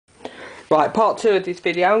Right, part 2 of this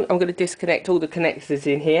video, I'm going to disconnect all the connectors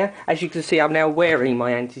in here. As you can see, I'm now wearing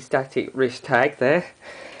my anti-static wrist tag there.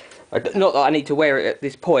 Not that I need to wear it at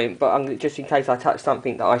this point, but I'm just in case I touch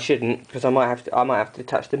something that I shouldn't, because I might have to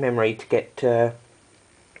touch the memory to get to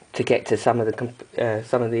some of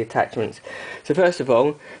the attachments. So first thing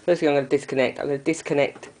I'm going to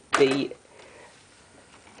disconnect the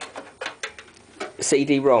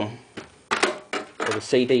CD-ROM or the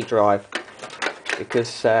CD drive,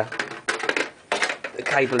 because the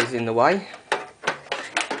cable is in the way.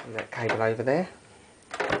 That cable over there.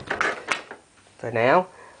 For now.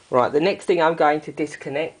 Right, the next thing I'm going to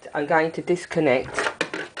disconnect, the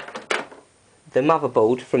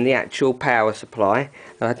motherboard from the actual power supply.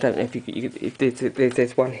 I don't know if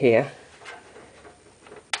there's one here.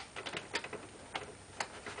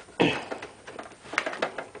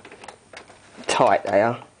 Tight they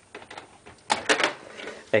are.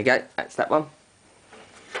 There you go, that's that one.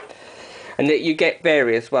 And you get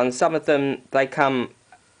various ones. Some of them, they come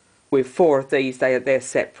with 4 of these. They're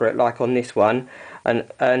separate, like on this one, and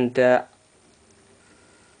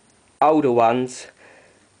older ones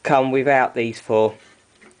come without these 4.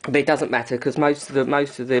 But it doesn't matter, because most of the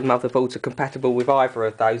motherboards are compatible with either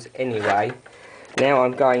of those anyway. Now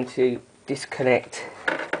I'm going to disconnect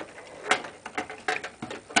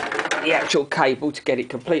the actual cable to get it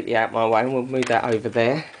completely out my way, and we'll move that over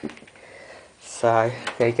there. So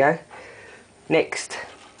there you go. Next,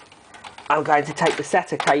 I'm going to take the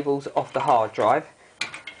SATA cables off the hard drive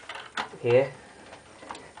here.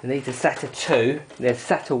 And these are SATA 2, there's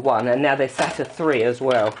SATA 1, and now there's SATA 3 as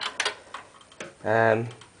well.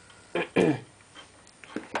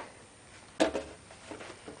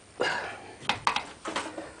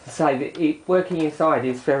 So working inside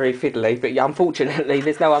is very fiddly, but unfortunately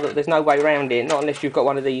there's no way around it, not unless you've got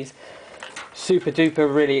one of these super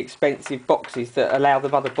duper really expensive boxes that allow the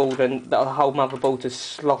motherboard and the whole motherboard to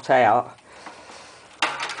slot out.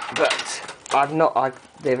 But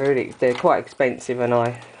they're quite expensive, and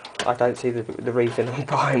I don't see the reason I'm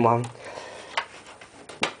buying one.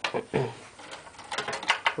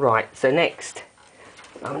 Right, so next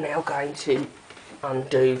I'm now going to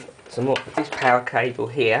undo some more of this power cable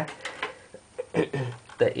here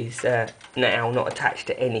that is now not attached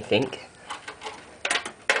to anything.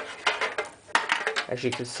 As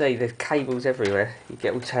you can see, there's cables everywhere. You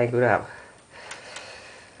get all tangled up.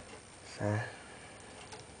 So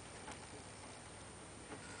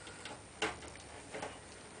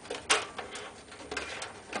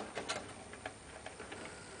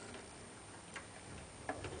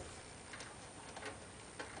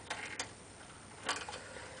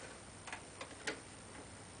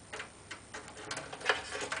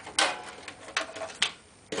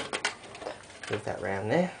move that round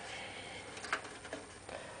there.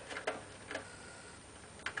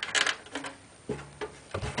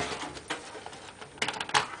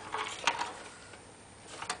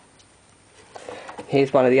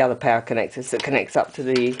 Here's one of the other power connectors that connects up to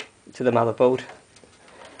the motherboard.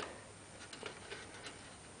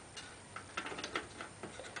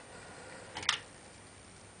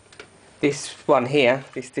 This one here,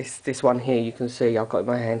 this one here, you can see I've got in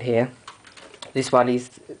my hand here. This one is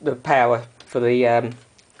the power for the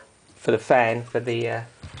fan for the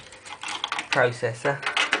processor,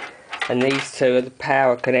 and these 2 are the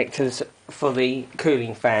power connectors for the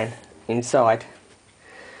cooling fan inside.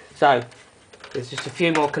 So there's just a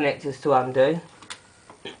few more connectors to undo.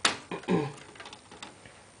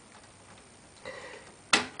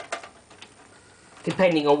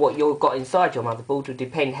 Depending on what you've got inside your motherboard will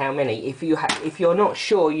depend how many. If you're not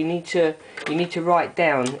sure, you need to write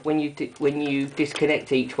down when you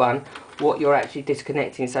disconnect each one what you're actually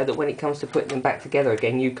disconnecting, so that when it comes to putting them back together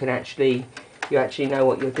again, you actually know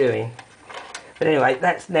what you're doing. But anyway,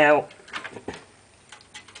 that's now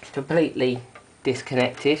completely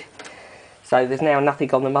disconnected. So there's now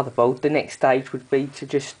nothing on the motherboard. The next stage would be to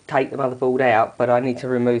just take the motherboard out, but I need to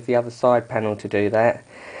remove the other side panel to do that.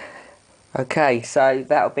 Okay, so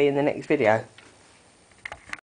that'll be in the next video.